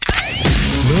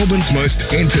Melbourne's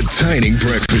most entertaining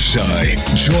breakfast show.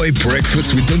 Joy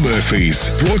Breakfast with the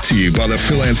Murphys. Brought to you by the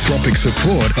philanthropic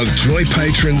support of Joy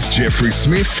patrons Jeffrey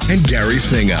Smith and Gary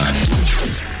Singer.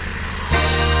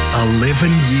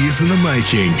 11 years in the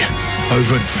making.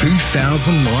 Over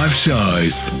 2,000 live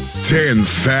shows. 10,000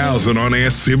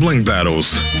 on-air sibling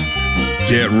battles.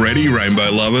 Get ready, Rainbow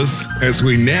lovers, as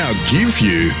we now give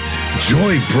you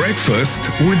Joy Breakfast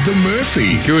with the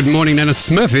Murphys. Good morning, Nana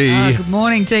Smurfy. Good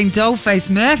morning, Dean Dollface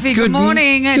Murphy. Good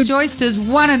morning, Joysters,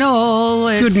 one and all.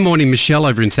 Good morning, Michelle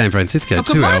over in San Francisco.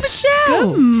 Good morning,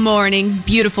 Michelle. Good morning,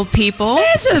 beautiful people.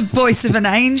 There's a voice of an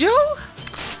angel.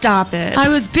 Stop it. I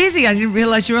was busy. I didn't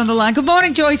realise you were on the line. Good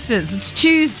morning, Joysters. It's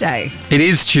Tuesday. It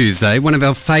is Tuesday, one of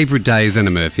our favourite days,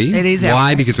 Anna Murphy. It is.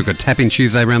 Why? Because we've got Tap In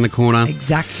Tuesday around the corner.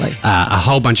 Exactly. A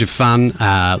whole bunch of fun,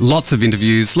 lots of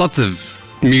interviews, lots of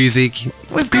music.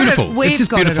 We've beautiful. Got it. We've it's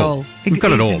just got beautiful. it all. We've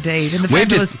got it all. Indeed. And the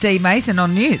fabulous Dee Mason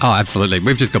on news. Oh, absolutely.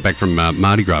 We've just got back from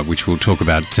Mardi Gras, which we'll talk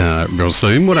about real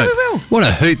soon. What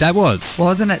a hoot that was.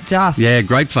 Wasn't it just? Yeah,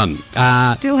 great fun.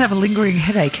 Still have a lingering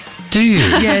headache. Do you?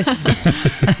 Yes.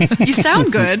 You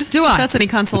sound good. Do I? If that's any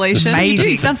consolation. Amazing. You do.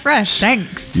 You sound fresh.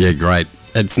 Thanks. Yeah, great.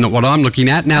 It's not what I'm looking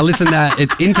at. Now, listen,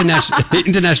 it's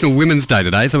International Women's Day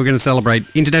today, so we're going to celebrate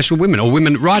international women, or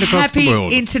women right across the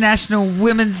world. Happy International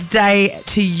Women's Day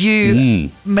to you,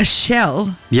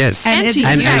 Michelle. Yes. And to you.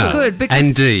 Anna. Good. Because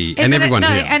and Dee. And everyone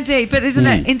here. And Dee. But isn't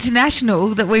it international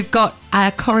that we've got a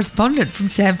correspondent from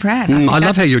San Fran? I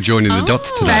love how you're joining the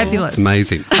dots today. Fabulous. It's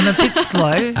amazing. I'm a bit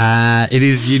slow. It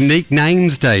is Unique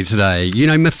Names Day today. You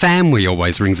know, Mafamwi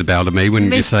always rings a bell to me when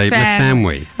you say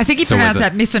Mafamwi. I think you pronounce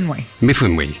that Miffanwi.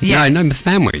 Miffanwi. Yeah. No,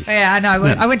 Mafamwi. Yeah, I know.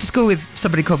 Yeah. I went to school with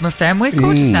somebody called Mafamwi.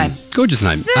 Gorgeous name. Gorgeous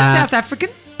name. They're South African.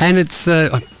 And it's,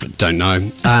 I don't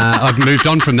know. I've moved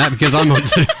on from that because I'm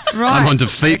on to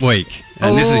Feet Week.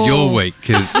 And this is your week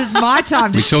because this is my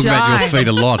time to we talk about your feet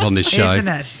a lot on this show. Isn't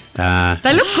it?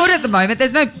 They look good at the moment.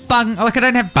 There's no I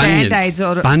don't have Band-Aids.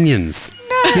 Or Bunions.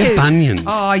 No. You have bunions.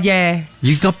 Oh, yeah.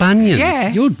 You've got bunions. Yeah.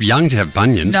 You're young to have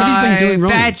bunions. No, what have you been doing wrong?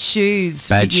 bad shoes.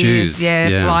 Bad for years. shoes.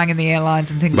 Yeah, flying in the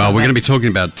airlines and things Well, like we're that. going to be talking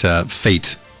about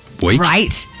Feet Week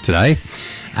today.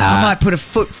 I might put a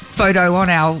foot photo on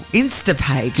our Insta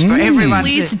page for everyone.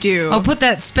 Please do. I'll put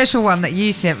that special one that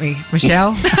you sent me,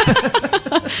 Michelle.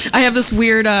 I have this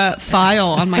weird file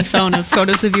on my phone of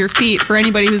photos of your feet for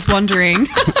anybody who's wondering.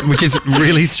 Which is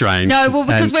really strange. No, well,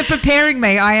 because And we're preparing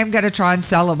me, I am going to try and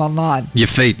sell them online. your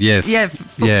feet, yes.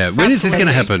 Yeah, When is this going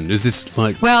to absolutely. happen? Is this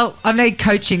like... Well, I need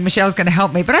coaching. Michelle's going to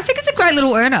help me, but I think it's a great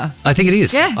little earner. I think it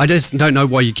is. Yeah. I just don't know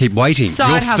why you keep waiting. Side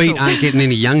Your feet hustle. aren't getting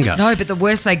any younger. No, but the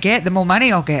worse they get, the more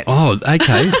money I'll get. Oh,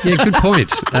 okay. Yeah, good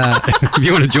point. If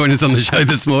you want to join us on the show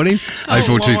this morning,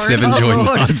 0427 Lord. join Oh,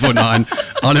 Lord. 949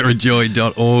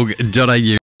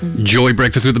 honoratjoy.org.au. Joy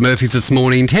Breakfast with the Murphys this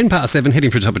morning, 10:07,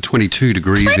 heading for a top of 22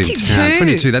 degrees in 22? town.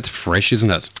 22, that's fresh, isn't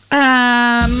it?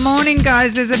 Morning,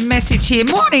 guys. There's a message here.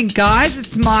 Morning, guys.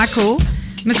 It's Michael.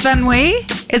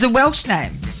 Mfanwi is a Welsh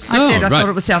name. I right. thought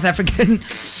it was South African.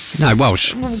 No,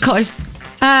 Welsh. Well, close.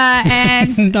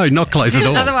 And No, not close at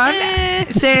all. another one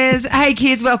says, "Hey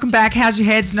kids, welcome back. How's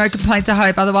your heads? No complaints, I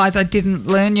hope. Otherwise, I didn't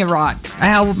learn you right.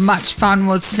 How much fun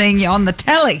was seeing you on the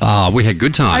telly? Oh, we had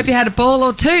good time. Hope you had a ball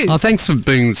or two. Oh, thanks for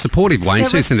being supportive, Wayne,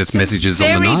 There too. was Sent us some messages on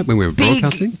the very night when we were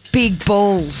broadcasting. Big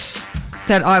balls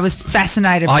that I was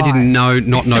fascinated by. I didn't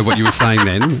not know what you were saying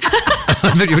then. I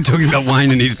thought you were talking about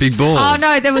Wayne and his big balls. Oh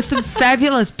no, there was some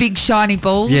fabulous big shiny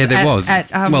balls. Yeah, there was.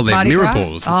 Well, they're Mardi mirror Gras.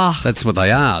 balls. Oh, That's what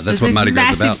they are. That's what there's Mardi Gras is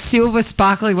massive about. silver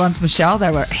sparkly ones, Michelle. They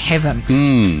were heaven.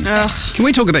 Ugh. Can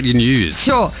we talk about your news?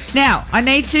 Sure. Now, I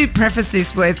need to preface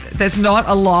this with there's not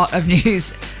a lot of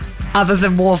news other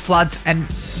than war, floods, and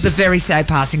the very sad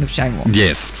passing of Shane Warne.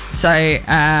 Yes. So,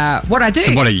 what I do...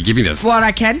 So what are you giving us? What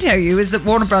I can tell you is that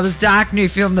Warner Brothers' dark new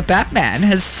film, The Batman,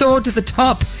 has soared to the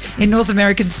top in North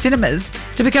American cinemas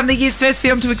to become the year's first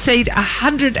film to exceed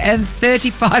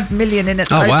 $135 million in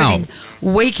its opening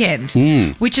weekend,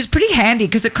 which is pretty handy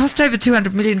because it cost over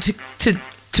 $200 million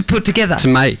to put together. To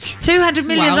make. $200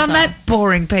 million on Wowza. that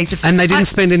boring piece of... And they didn't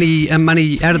spend any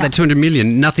money out of No. that $200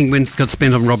 million. Nothing got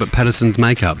spent on Robert Pattinson's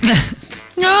makeup.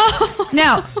 No.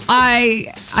 Now,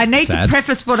 I need Sad. to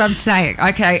preface what I'm saying.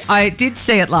 Okay, I did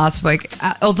see it last week.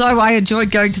 Although I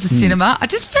enjoyed going to the cinema, I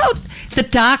just felt the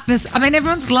darkness. I mean,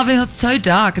 everyone's loving it. It's so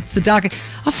dark. It's the dark.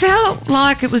 I felt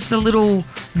like it was a little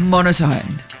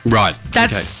monotone. Right.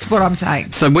 That's what I'm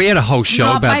saying. So we had a whole show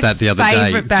Not about my that the other day.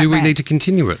 favourite Do we Batman. need to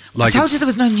continue it? I told you there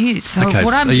was no news. So Okay,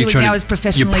 what I'm are you doing trying now to- is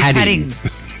professionally you're padding.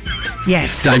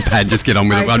 Yes. Don't, Pat, just get on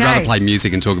with it. I'd Okay. rather play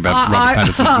music and talk about Robert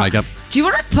Pattinson's makeup. Do you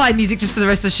want to play music just for the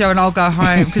rest of the show and I'll go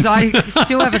home? Because I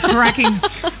still have a cracking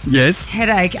Yes.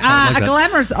 headache. like A that.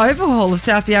 glamorous overhaul of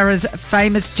South Yarra's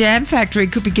famous jam factory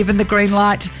could be given the green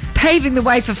light, paving the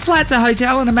way for flats, a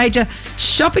hotel and a major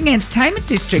shopping entertainment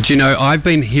district. Do you know, I've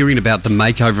been hearing about the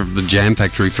makeover of the Jam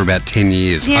Factory for about 10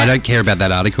 years. Yeah. I don't care about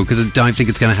that article because I don't think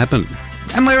it's going to happen.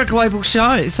 And we're a global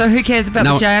show, so who cares about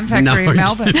the jam factory in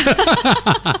Melbourne?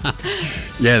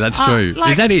 Yeah, that's true.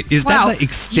 Is that it? Is that the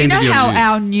extent of your You know how news?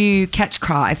 our new catch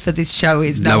cry for this show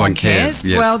is no one cares?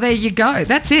 yes. Well, there you go.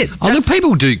 That's it. Oh, look,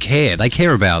 people do care. They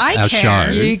care about I our care.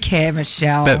 show. You care,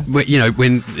 Michelle. But, you know,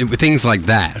 when with things like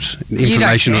that, You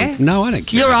information don't care? on... No, I don't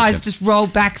care. Your about eyes that. just roll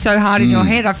back so hard in your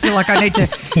head. I feel like I need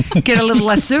to get a little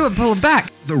lasso and pull them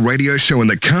back. The radio show in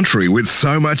the country with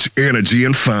so much energy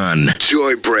and fun.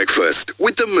 Joy Breakfast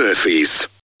with the Murphys.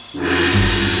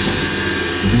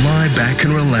 Lie back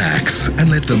and relax and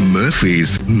let the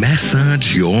Murphys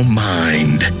massage your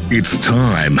mind. It's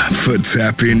time for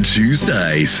Tap In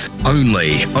Tuesdays.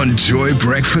 Only on Joy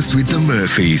Breakfast with the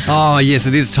Murphys. Oh, yes,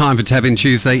 it is time for Tap In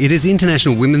Tuesday. It is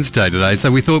International Women's Day today,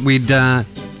 so we thought we'd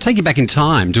take you back in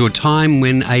time to a time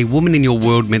when a woman in your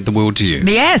world meant the world to you.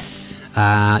 Yes.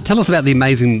 Tell us about the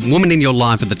amazing woman in your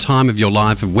life at the time of your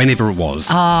life, whenever it was.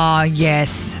 Oh,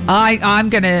 yes. I'm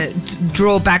going to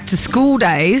draw back to school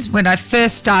days. When I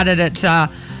first started at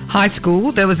high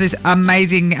school, there was this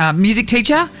amazing music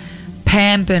teacher,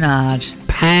 Pam Bernard.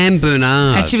 Pam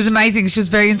Bernard. And she was amazing. She was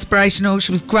very inspirational.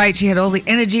 She was great. She had all the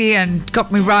energy and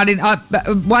got me right in. At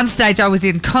one stage, I was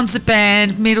in concert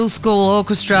band, middle school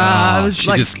orchestra. I was she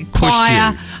like just pushed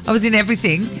choir. you. I was in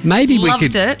everything. Maybe we Loved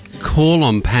could it. call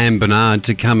on Pam Bernard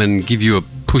to come and give you a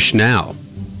push now.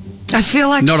 I feel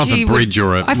like Not off she a bridge would,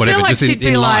 or a I whatever, feel like just in- she'd be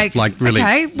in life, like really-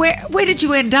 okay, where did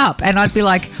you end up? And I'd be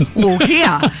like, well,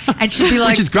 here. And she'd be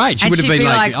like, Which is great. She and would have she'd been be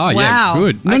like, oh, yeah, wow.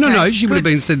 good. No, Okay, she would have good.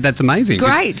 been said, that's amazing.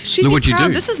 Great. She'd Look be what you proud.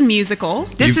 do. This is musical.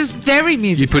 This is very You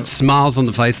musical. put smiles on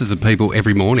the faces of people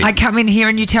every morning. I come in here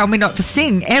and you tell me not to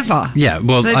sing ever. Yeah,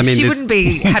 well, so I mean, she this- wouldn't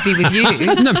be happy with you.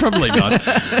 No, probably not.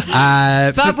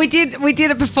 But we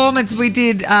did a performance. We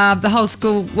did the whole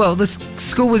school. Well, the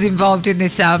school was involved in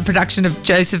this production of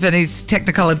Joseph and his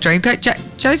Technicolor Dreamcoat.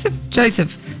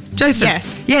 Joseph.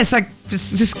 Yes. I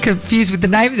was just confused with the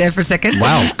name there for a second.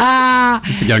 Wow. And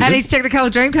going good? his Technicolor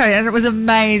Dreamcoat, and it was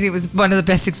amazing. It was one of the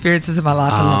best experiences of my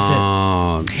life. I loved it.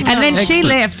 Oh, And then she excellent.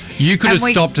 left. You could and have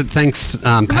we- stopped at thanks,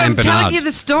 Pam I'm Bernard. telling you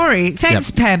the story. Thanks,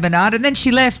 Yep. Pam Bernard. And then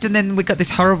she left, and then we got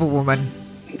this horrible woman.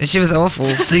 And she was awful.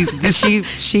 See, And she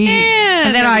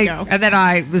and then there we go.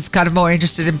 I was kind of more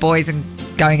interested in boys and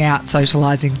going out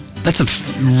socializing. That's a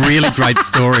really great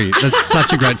story. That's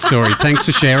such a great story. Thanks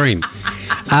for sharing.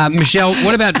 Michelle,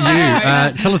 what about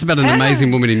you? Tell us about an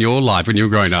amazing woman in your life when you were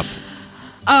growing up.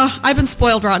 I've been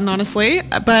spoiled rotten, honestly,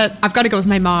 but I've got to go with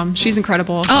my mom. She's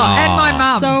incredible. And my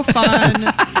mum. So fun.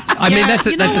 I mean, Yeah,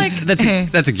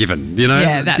 that's a given, you know?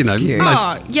 Yeah, that's you know, cute. most-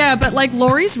 Oh, yeah, but like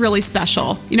Lori's really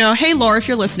special. You know, hey, Laura, if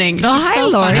you're listening. She's hi, so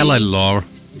Lori. funny. Hello, Laura.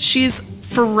 She's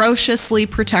ferociously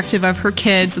protective of her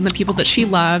kids and the people that she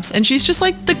loves, and she's just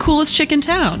like the coolest chick in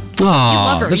town. Oh,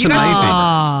 love her. That's You guys amazing.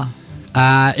 love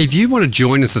If you want to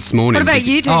join us this morning. What about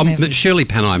you, Damien? Shirley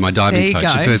Panay, my There diving you coach,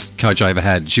 go. the first coach I ever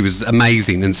had. She was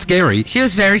amazing and scary. She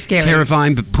was very scary.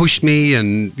 Terrifying, but pushed me,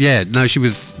 and yeah, no, she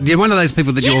was one of those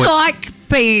people that Do you you always. like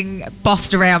being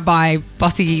bossed around by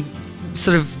bossy,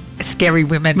 sort of scary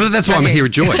women? Well, that's why don't I'm you? here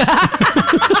at Joy.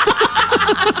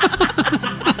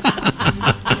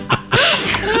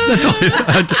 That's why.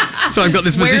 So I've got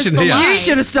this Where's position the here. line? You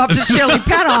should have stopped at Shirley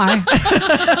Panay.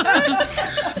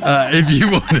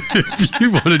 If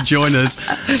you want to join us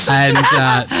and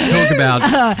talk about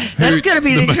That's going to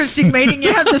be an interesting meeting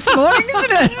you have this morning,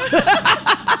 isn't it?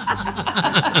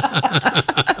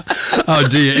 Oh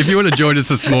dear! If you want to join us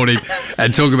this morning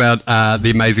and talk about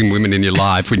the amazing women in your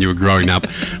life when you were growing up,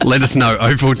 let us know.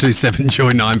 0427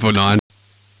 Joy 949.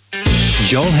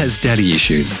 Joel has daddy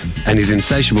issues, and his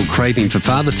insatiable craving for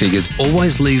father figures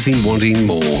always leaves him wanting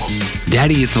more.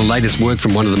 Daddy is the latest work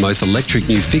from one of the most electric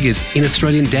new figures in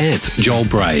Australian dance, Joel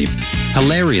Brave.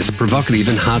 Hilarious, provocative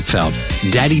and heartfelt,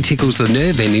 Daddy tickles the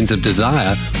nerve endings of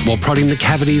desire while prodding the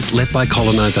cavities left by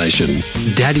colonisation.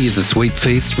 Daddy is a sweet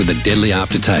feast with a deadly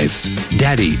aftertaste.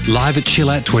 Daddy, live at Chill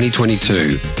Out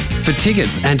 2022. For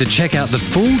tickets and to check out the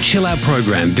full Chill Out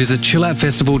program, visit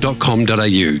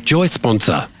chilloutfestival.com.au. Joy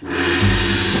sponsor.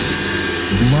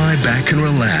 Lie back and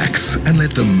relax and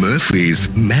let the Murphys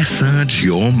massage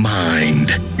your mind.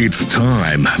 It's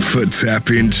time for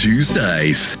Tap In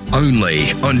Tuesdays,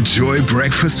 only on Joy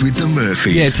Breakfast with the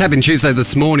Murphys. Yeah, Tap In Tuesday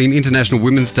this morning, International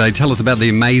Women's Day. Tell us about the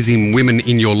amazing women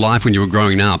in your life when you were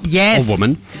growing up. Yes. Or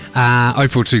woman.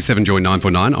 0427 Joy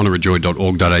 949,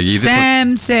 honourajoy.org.au.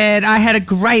 Sam said, I had a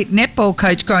great netball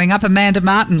coach growing up, Amanda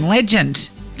Martin, legend.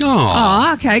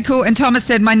 Oh, okay, cool. And Thomas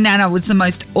said, my nana was the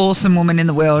most awesome woman in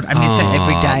the world. I miss her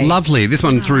every day. Lovely. This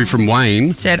one through from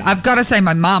Wayne. Said, I've got to say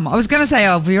my mum. I was going to say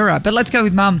Elvira, but let's go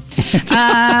with mum.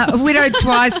 Widowed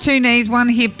twice, 2 knees, 1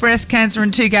 hip, breast cancer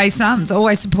and 2 gay sons.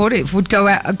 Always supportive. Would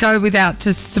go without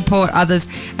to support others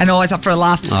and always up for a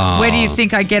laugh. Where do you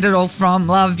think I get it all from?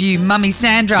 Love you, Mummy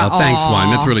Sandra. Oh, thanks,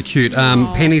 Wayne. That's really cute.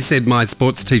 Penny said my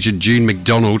sports teacher, June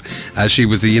McDonald, she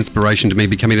was the inspiration to me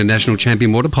becoming a national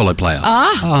champion water polo player.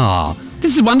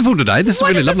 This is wonderful today. This is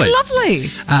really lovely. Lovely.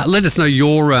 Let us know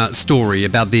your story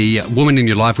about the woman in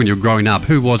your life when you were growing up.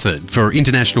 Who was it for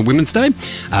International Women's Day?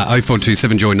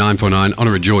 0427 Joy 949,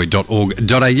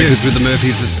 honourajoy.org.au. Who's with the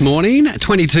Murphys this morning?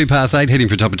 22 past 8, heading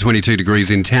for a top of 22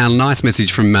 degrees in town. Nice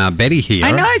message from Betty here.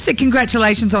 I know. So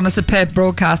congratulations on a superb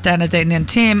broadcast, Anna, Dean and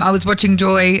Tim. I was watching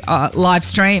Joy live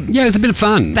stream. Yeah, it was a bit of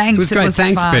fun. Thanks. It was great.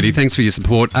 Thanks, fun. Betty. Thanks for your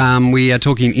support. We are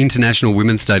talking International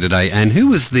Women's Day today. And who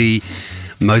was the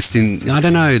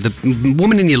the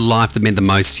woman in your life that meant the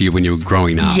most to you when you were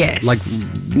growing up? Yes. Like,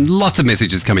 lots of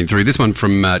messages coming through. This one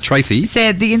from Tracy.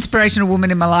 Said, the inspirational woman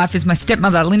in my life is my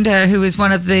stepmother, Linda, who is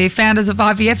one of the founders of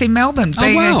IVF in Melbourne.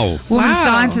 Being a woman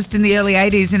scientist in the early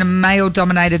 80s in a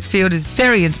male-dominated field is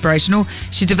very inspirational.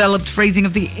 She developed freezing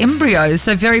of the embryos,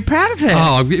 so very proud of her.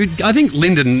 Oh, I think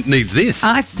Linda needs this.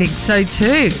 I think so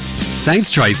too. Thanks,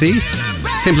 Tracy.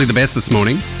 Simply the best this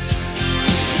morning.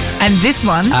 And this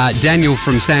one. Daniel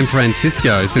from San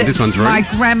Francisco sent this one through. My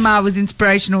grandma was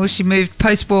inspirational. She moved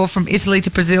post-war from Italy to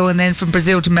Brazil and then from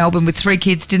Brazil to Melbourne with 3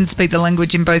 kids, didn't speak the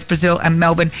language in both Brazil and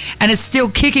Melbourne, and is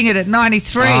still kicking it at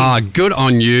 93. Good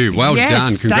on you. Well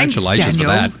done. Congratulations for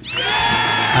that.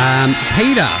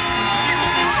 Peter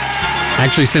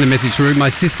actually sent a message through. My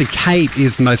sister Kate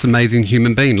is the most amazing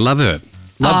human being. Love her.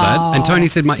 Love that. And Tony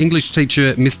said my English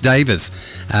teacher, Miss Davis,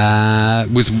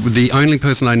 was the only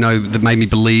person I know that made me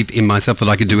believe in myself that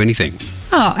I could do anything.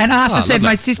 Oh, and Arthur said lovely.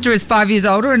 my sister is 5 years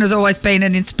older and has always been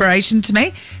an inspiration to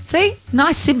me. See?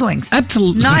 Nice siblings.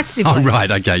 Absolutely. Nice siblings. Oh, right.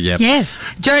 Okay, yeah. Yes.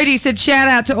 Jodie said shout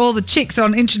out to all the chicks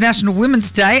on International Women's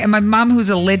Day and my mum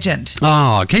who's a legend.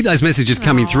 Oh, keep those messages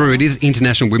coming through. It is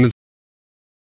International Women's